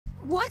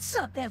What's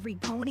up, every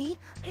pony?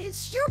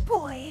 It's your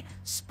boy,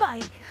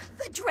 Spike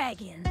the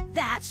Dragon.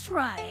 That's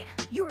right,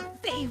 your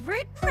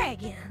favorite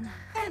dragon.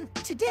 And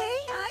today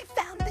I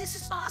found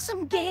this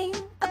awesome game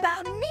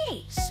about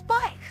me,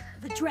 Spike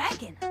the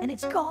Dragon, and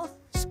it's called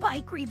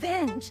Spike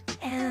Revenge.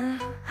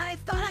 And I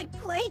thought I'd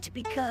play it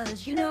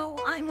because, you know,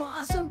 I'm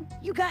awesome.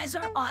 You guys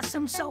are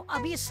awesome, so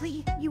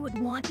obviously you would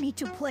want me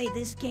to play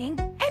this game.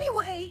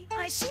 Anyway,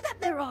 I see that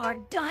there are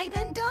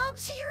diamond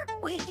dogs here.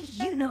 Wait,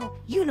 you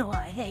know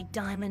I hate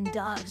diamond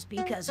dogs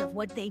because of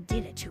what they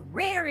did to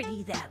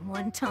Rarity that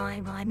one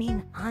time. I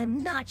mean,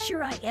 I'm not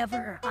sure I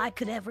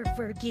could ever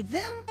forgive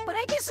them, but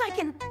I guess I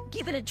can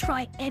give it a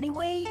try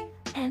anyway.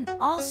 And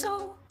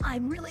also,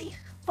 I'm really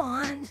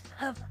fond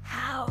of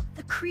how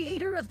the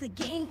creator of the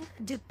game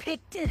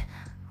depicted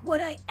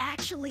what I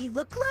actually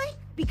look like,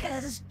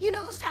 because you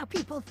know how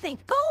people think,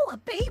 oh, a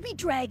baby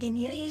dragon,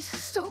 yeah, he's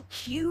so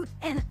cute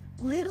and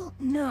little.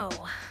 No,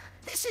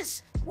 this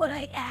is what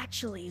I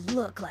actually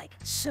look like.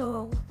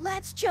 So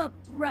let's jump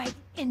right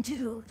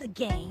into the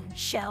game,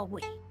 shall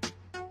we?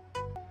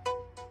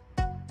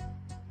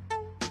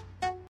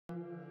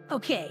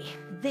 Okay,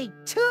 they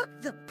took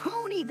the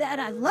pony that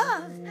I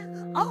love.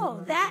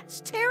 Oh,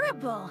 that's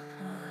terrible.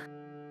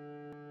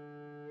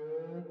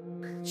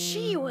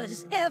 She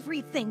was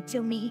everything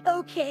to me.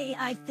 Okay,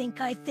 I think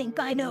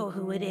I know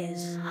who it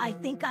is. I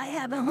think I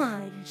have a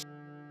hunch.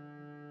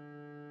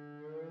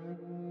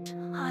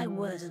 I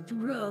was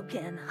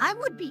broken. I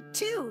would be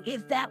too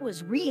if that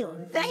was real.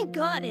 Thank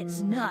God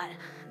it's not.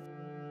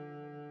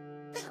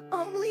 The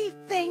only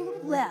thing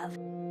left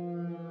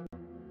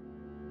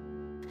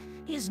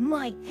is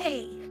my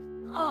hate.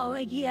 Oh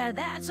yeah,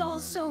 that's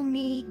also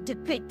me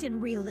depicted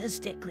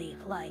realistically,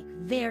 like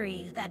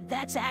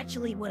that's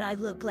actually what I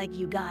look like,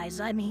 you guys.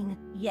 I mean,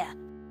 yeah.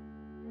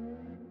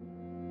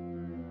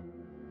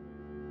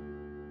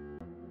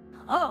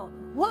 Oh,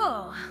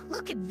 whoa,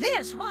 look at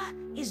this. What?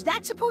 Is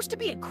that supposed to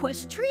be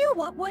Equestria?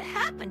 What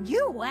happened?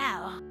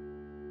 Wow.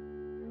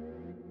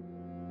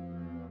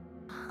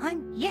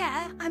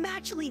 I'm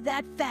actually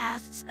that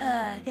fast,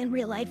 in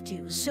real life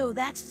too, so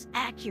that's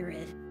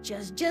accurate.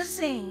 Just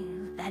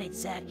saying that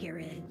it's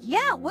accurate.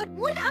 Yeah,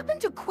 what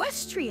happened to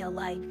Equestria?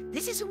 Like,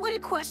 this is what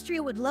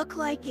Equestria would look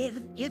like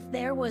if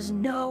there was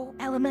no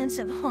elements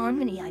of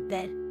harmony, I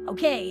bet.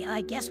 Okay,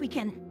 I guess we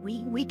can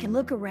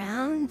look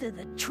around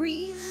the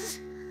trees.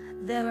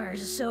 They are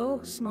so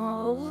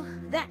small.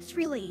 That's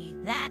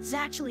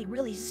actually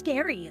really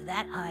scary.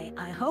 That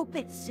I hope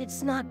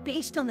it's not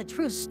based on the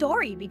true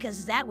story,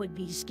 because that would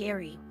be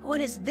scary.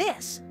 What is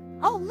this?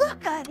 Oh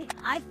look,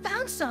 I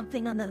found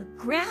something on the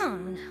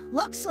ground.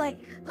 Looks like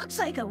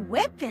a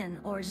weapon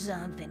or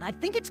something. I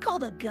think it's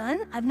called a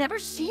gun. I've never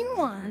seen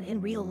one in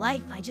real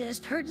life. I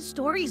just heard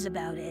stories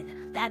about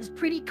it. That's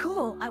pretty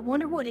cool. I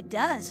wonder what it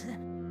does.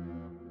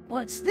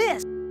 What's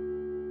this?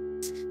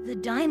 The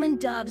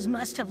diamond dogs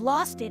must have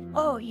lost it.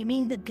 Oh, you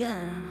mean the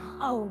gun.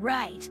 Oh,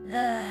 right.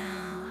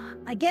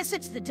 I guess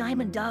it's the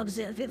diamond dogs.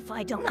 If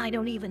I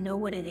don't even know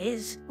what it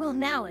is. Well,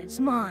 now it's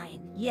mine.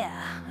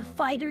 Yeah,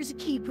 fighters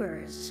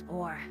keepers,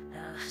 or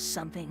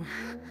something.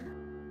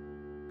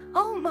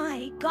 Oh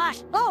my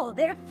gosh. Oh,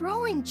 they're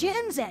throwing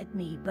gems at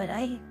me, but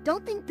I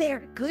don't think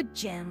they're good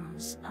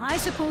gems. I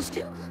supposed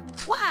to?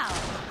 Wow,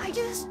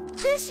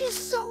 this is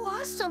so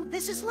awesome.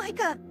 This is like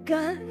a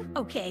gun.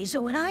 Okay,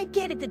 so when I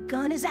get it, the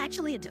gun is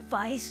actually a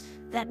device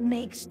that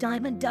makes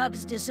diamond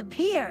dogs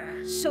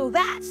disappear. So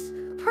that's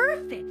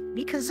perfect,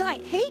 because I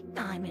hate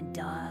diamond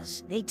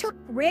dogs. They took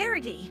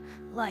Rarity,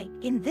 like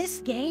in this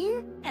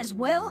game, as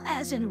well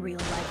as in real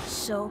life,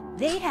 so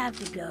they have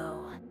to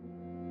go.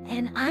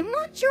 And I'm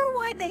not sure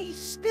why they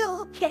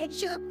spill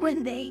ketchup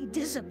when they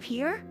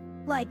disappear.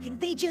 Like,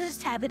 they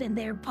just have it in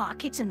their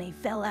pockets and they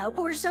fell out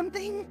or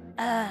something.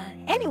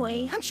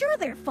 Anyway, I'm sure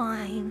they're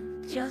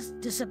fine. Just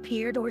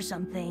disappeared or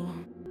something.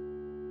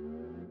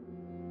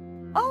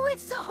 Oh,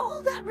 it's the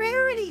hole that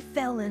Rarity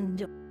fell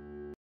into.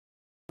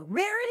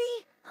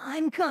 Rarity?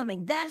 I'm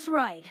coming, that's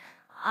right.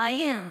 I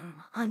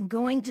am. I'm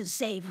going to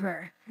save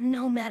her,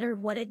 no matter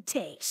what it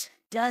takes.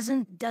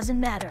 Doesn't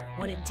matter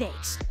what it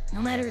takes,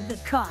 no matter the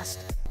cost.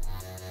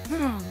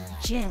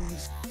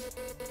 Gems.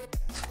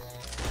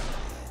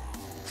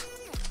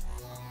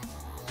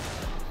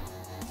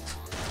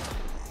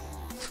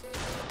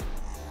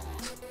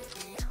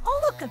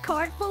 Oh look, a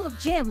cart full of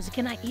gems.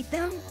 Can I eat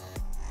them?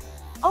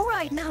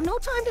 Alright, now no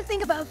time to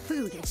think about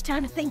food. It's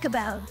time to think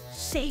about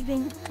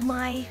saving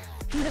my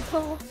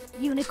beautiful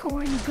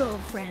unicorn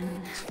girlfriend.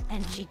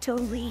 And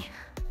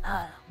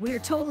we're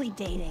totally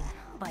dating,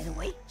 by the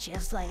way.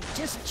 Just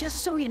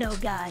so you know,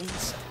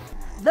 guys.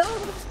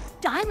 Those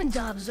diamond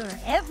dogs are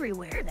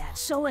everywhere.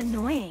 That's so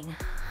annoying.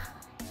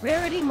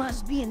 Rarity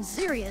must be in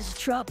serious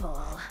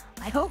trouble.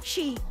 I hope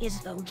she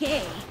is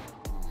okay.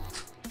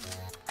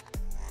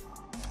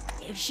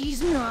 If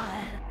she's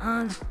not,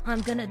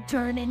 I'm gonna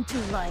turn into,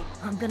 like,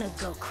 I'm gonna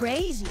go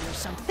crazy or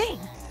something.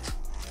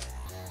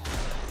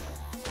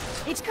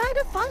 It's kind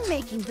of fun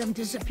making them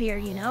disappear,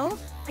 you know?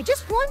 I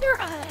just wonder,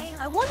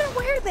 I wonder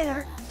where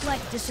they're,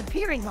 like,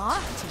 disappearing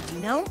off to,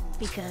 you know?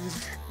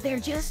 Because They're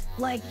just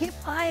like, if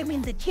I'm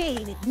in the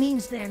cave, it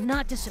means they're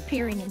not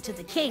disappearing into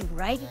the cave,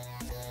 right?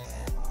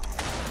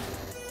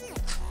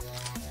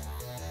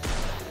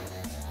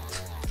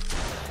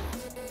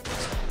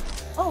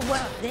 Oh,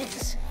 well,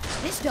 this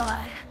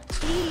dog,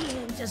 he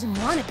doesn't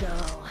want to go,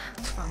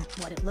 from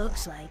what it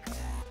looks like.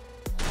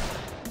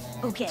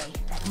 Okay,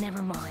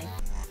 never mind.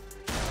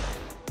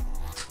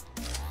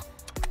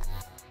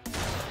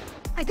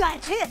 I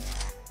got hit!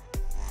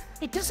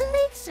 It doesn't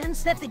make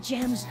sense that the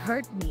gems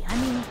hurt me. I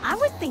mean, I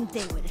would think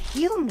they would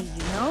heal me,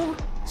 you know?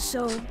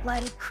 So,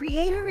 like,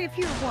 creator, if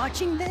you're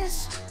watching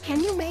this,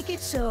 can you make it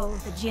so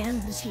the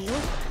gems heal?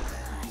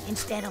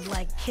 Instead of,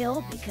 like,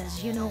 kill,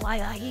 because you know why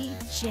I eat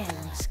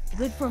gems.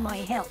 Good for my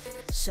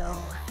health. So,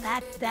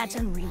 that's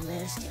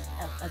unrealistic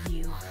of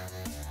you.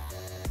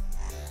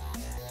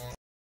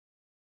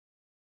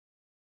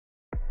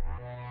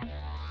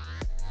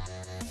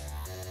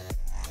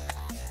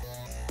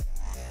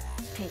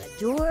 Okay, a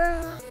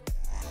door.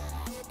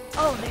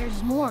 Oh,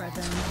 there's more of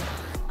them,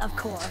 of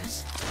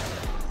course.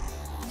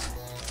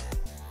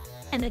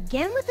 And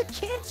again with the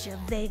ketchup,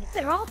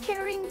 they're all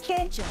carrying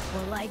ketchup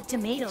or like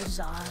tomato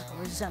sauce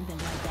or something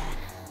like that.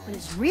 But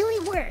it's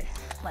really weird.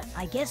 But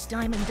I guess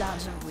diamond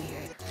dogs are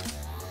weird.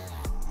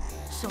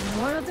 So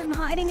more of them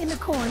hiding in the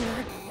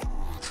corner.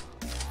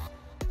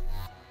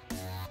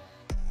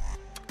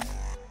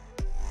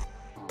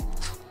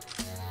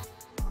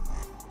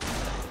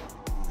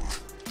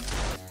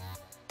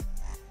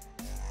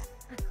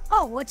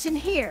 Oh, what's in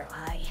here?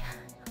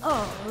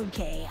 Oh,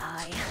 okay,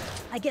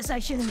 I guess I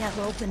shouldn't have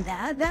opened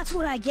that. That's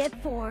what I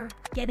get for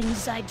getting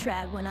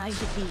sidetracked when I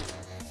should be,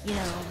 you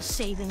know,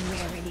 saving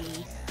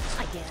Rarity,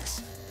 I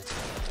guess.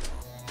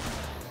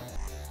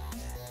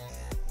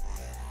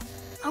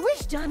 I wish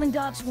Diamond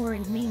Dogs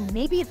weren't mean.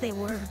 Maybe if they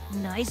were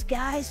nice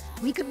guys,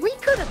 we could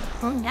have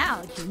hung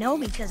out, you know,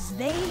 because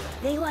they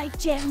like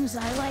gems,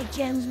 I like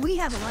gems. We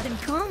have a lot in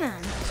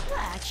common,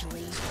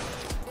 actually.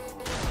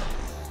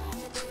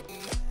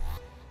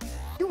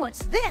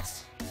 What's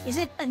this? Is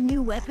it a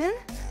new weapon?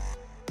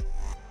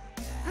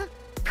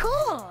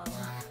 Cool!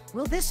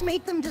 Will this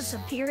make them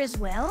disappear as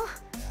well?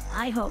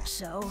 I hope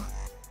so.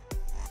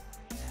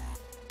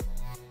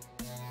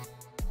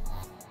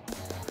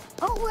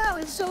 Oh wow,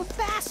 it's so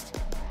fast!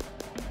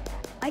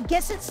 I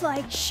guess it's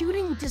like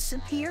shooting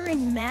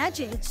disappearing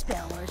magic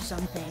spell or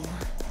something.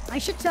 I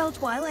should tell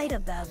Twilight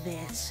about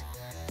this.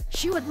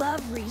 She would love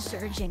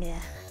researching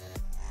it.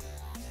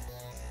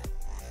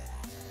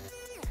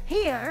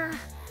 Here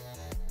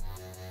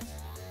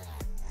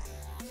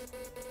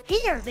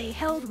they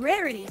held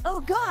Rarity. Oh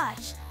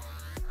gosh!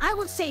 I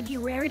will save you,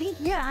 Rarity.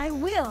 Yeah, I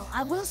will.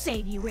 I will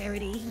save you,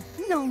 Rarity.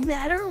 No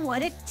matter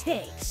what it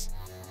takes.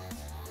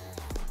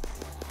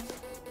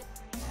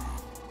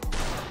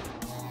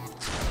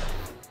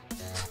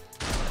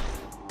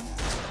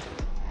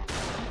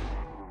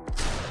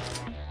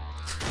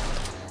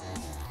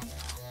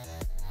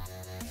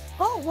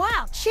 Oh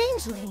wow,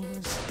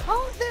 changelings!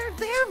 Oh,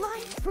 they're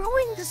like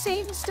throwing the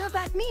same stuff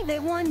at me. They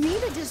want me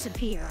to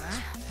disappear.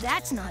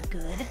 That's not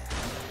good.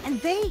 And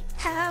they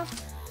have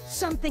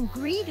something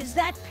green. Is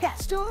that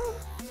pesto?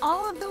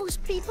 All of those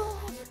people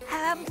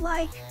have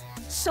like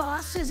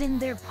sauces in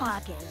their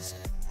pockets.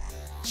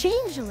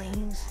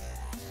 Changelings.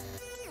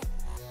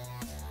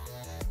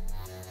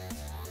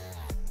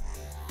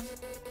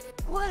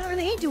 What are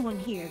they doing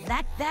here?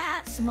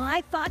 That's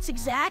my thoughts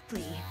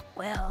exactly.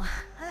 Well,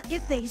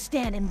 if they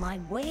stand in my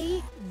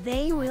way,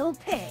 they will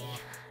pay.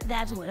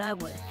 That's what I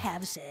would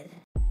have said.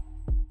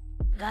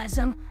 Got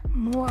some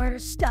more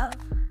stuff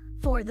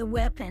for the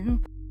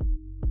weapon.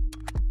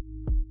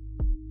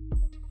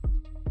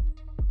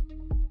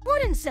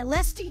 What in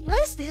Celestia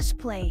is this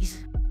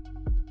place?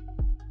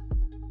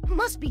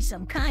 Must be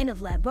some kind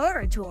of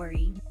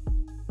laboratory.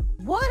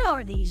 What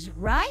are these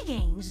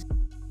writings?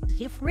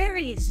 If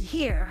Rarity is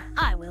here,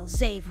 I will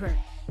save her.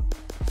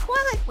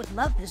 Twilight would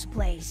love this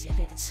place if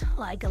it's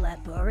like a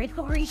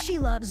laboratory. She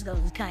loves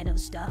those kind of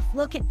stuff.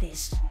 Look at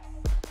this.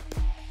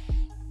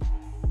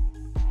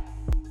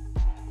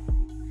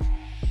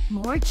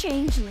 More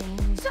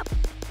changelings.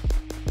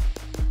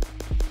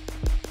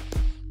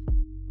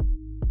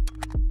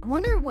 I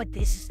wonder what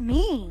this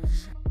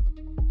means.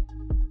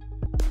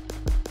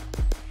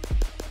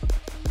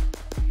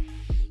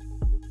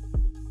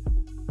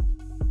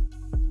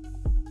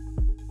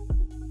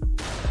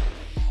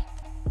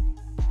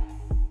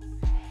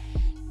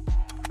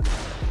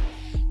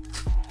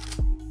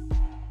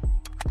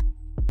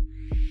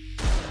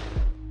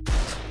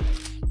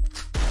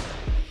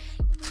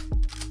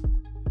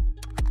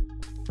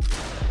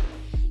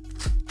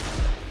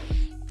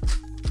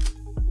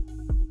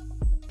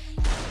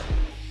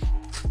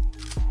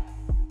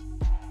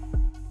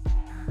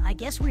 I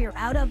guess we are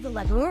out of the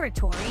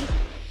laboratory,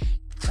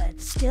 but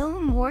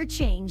still more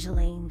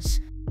changelings.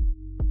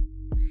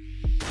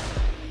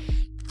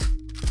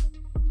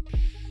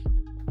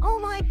 Oh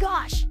my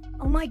gosh!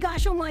 Oh my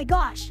gosh, oh my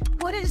gosh!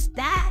 What is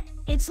that?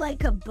 It's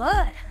like a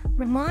bud.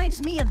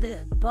 Reminds me of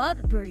the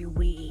bugberry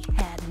we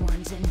had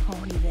once in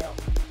Ponyville.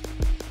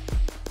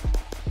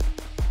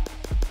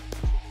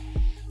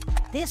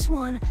 This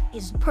one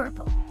is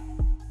purple.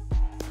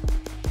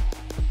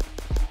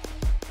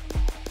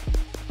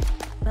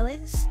 Well,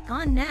 it's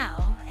gone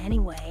now,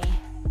 anyway.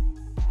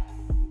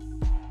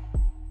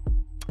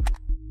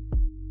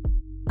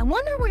 I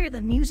wonder where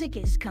the music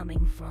is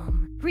coming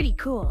from. Pretty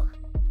cool.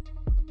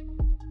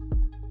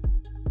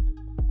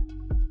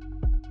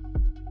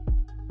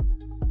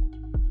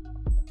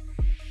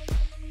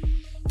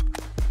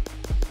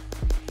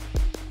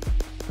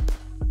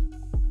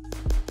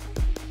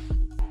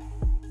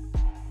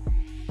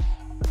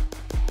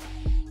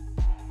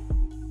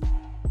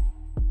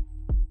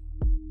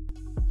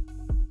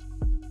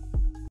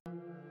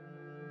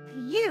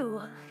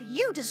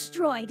 You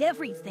destroyed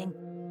everything.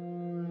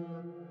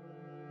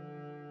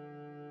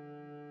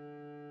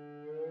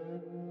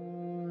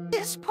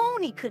 This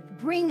pony could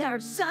bring our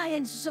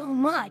science so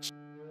much.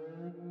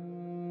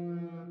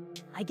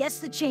 I guess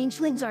the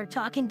changelings are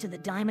talking to the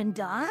diamond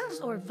dogs,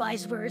 or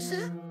vice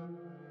versa.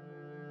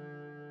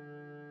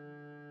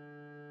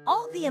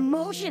 All the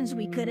emotions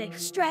we could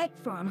extract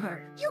from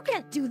her. You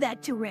can't do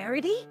that to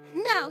Rarity.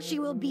 Now she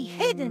will be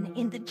hidden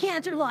in the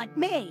Canterlot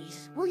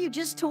maze. Well, you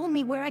just told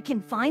me where I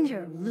can find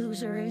her,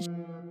 losers.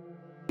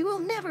 You will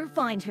never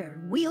find her.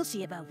 We'll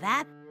see about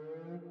that.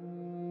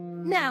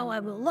 Now I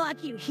will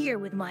lock you here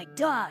with my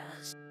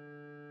dogs.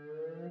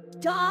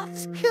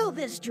 Dogs, kill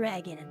this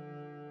dragon.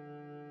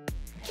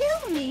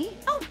 Kill me?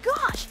 Oh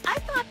gosh, I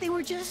thought they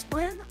were just...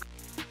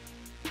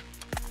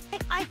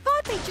 I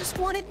thought they just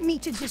wanted me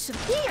to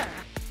disappear.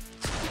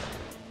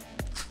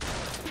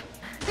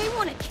 They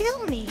want to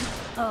kill me.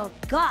 Oh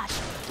gosh.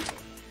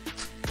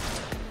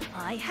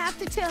 I have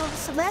to tell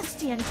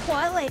Celestia and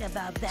Twilight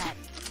about that.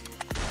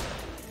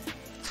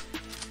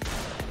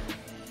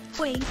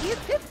 Wait,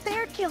 if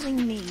they're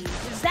killing me,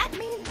 does that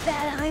mean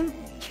that I'm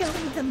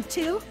killing them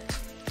too?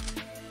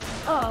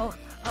 Oh,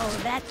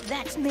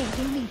 that's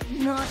making me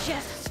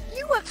nauseous.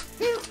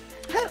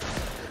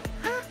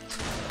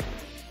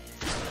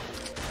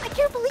 I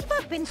can't believe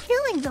I've been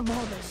killing them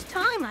all this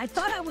time. I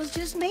thought I was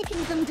just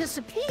making them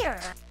disappear.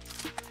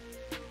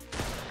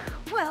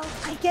 Well,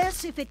 I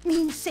guess if it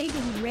means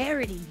saving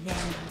Rarity,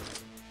 then...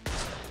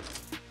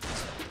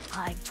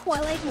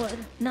 Twilight would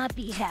not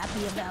be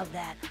happy about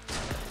that.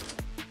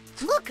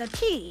 Look, a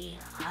key.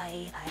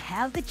 I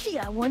have the key.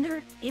 I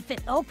wonder if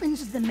it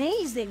opens the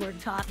maze they were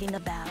talking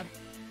about.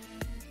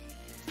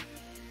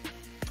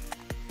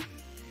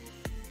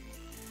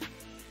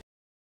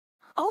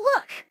 Oh,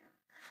 look!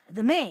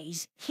 The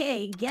maze.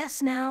 Okay,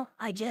 guess now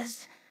I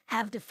just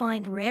have to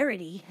find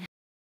Rarity.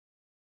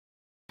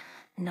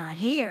 Not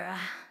here.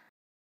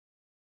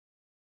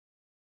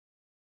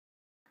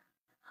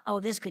 Oh,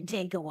 this could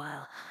take a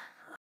while.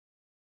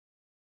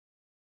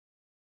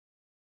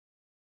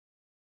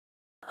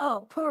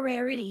 Oh, poor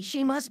Rarity,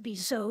 she must be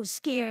so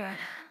scared.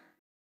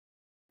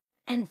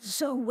 And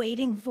so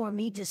waiting for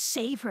me to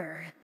save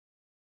her.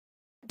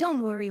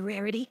 Don't worry,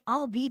 Rarity,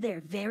 I'll be there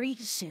very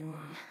soon.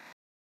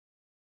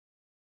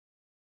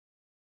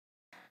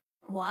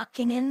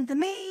 Walking in the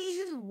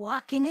maze,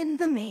 walking in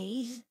the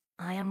maze.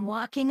 I am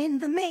walking in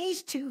the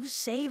maze to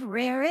save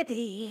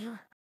Rarity.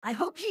 I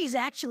hope she's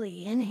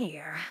actually in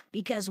here,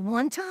 because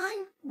one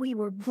time we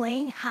were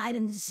playing hide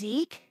and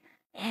seek,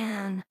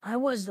 and I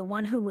was the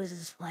one who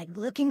was,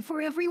 looking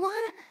for everyone,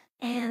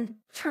 and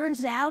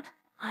turns out,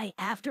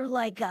 after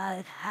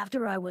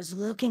I was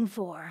looking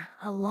for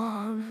a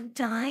long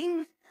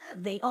time,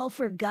 they all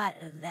forgot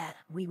that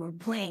we were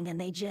playing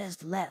and they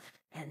just left,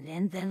 and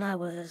then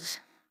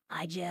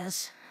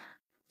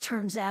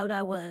turns out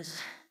I was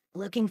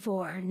looking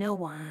for no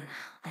one,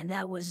 and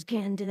that was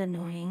kinda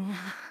annoying.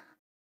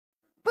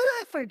 But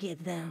I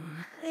forgive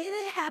them.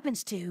 It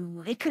happens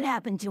too. It could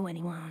happen to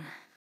anyone.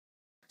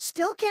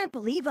 Still can't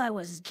believe I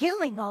was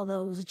killing all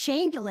those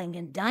changeling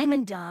and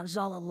diamond dogs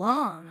all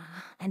along,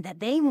 and that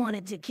they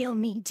wanted to kill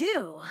me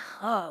too.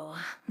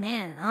 Oh,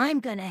 man,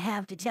 I'm gonna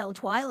have to tell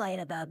Twilight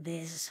about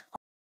this.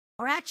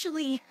 Or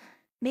actually,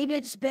 maybe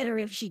it's better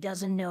if she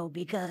doesn't know,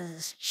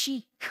 because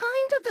she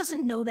kind of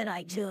doesn't know that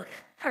I took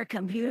her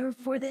computer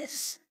for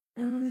this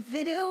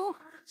video.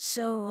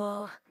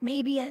 So,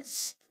 maybe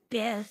it's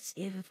best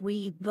if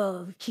we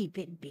both keep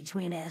it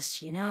between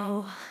us, you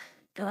know?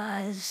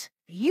 'Cause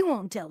you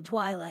won't tell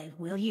Twilight,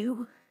 will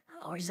you?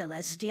 Or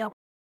Celestia?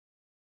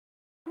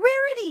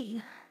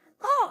 Rarity!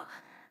 Oh,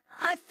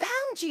 I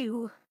found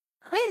you!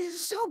 It is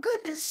so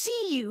good to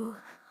see you!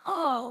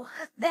 Oh,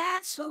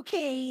 that's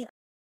okay.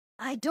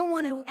 I don't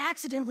want to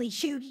accidentally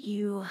shoot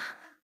you.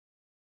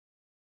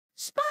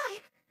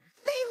 Spike!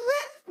 They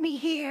left me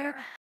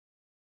here!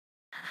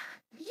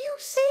 You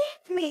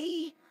saved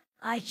me!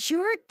 I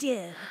sure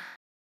did.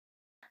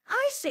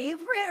 I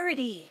saved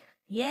Rarity.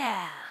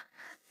 Yeah.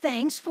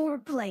 Thanks for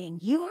playing.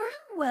 You're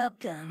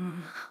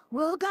welcome.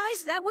 Well,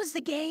 guys, that was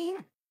the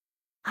game.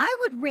 I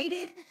would rate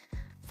it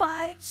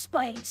 5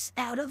 spikes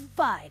out of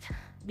 5.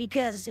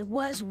 Because it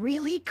was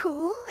really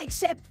cool,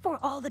 except for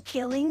all the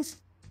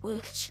killings,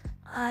 which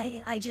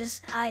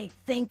I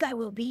think I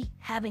will be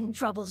having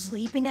trouble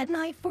sleeping at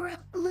night for a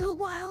little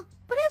while.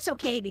 But it's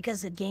okay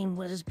because the game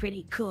was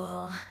pretty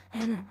cool.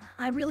 And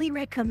I really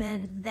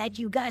recommend that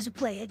you guys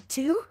play it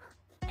too.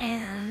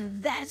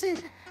 And that's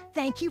it.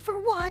 Thank you for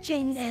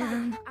watching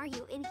and... Are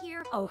you in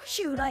here? Oh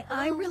shoot,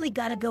 I really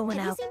gotta go Have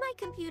now. you seen my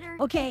computer?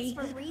 Okay, It's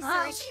for I'll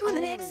research see you in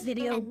the next only,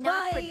 video. and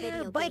not for Bye,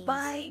 video bye, games.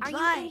 bye, Are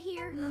bye. you in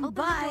here? Open the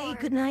Bye, door.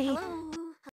 good night. Hello?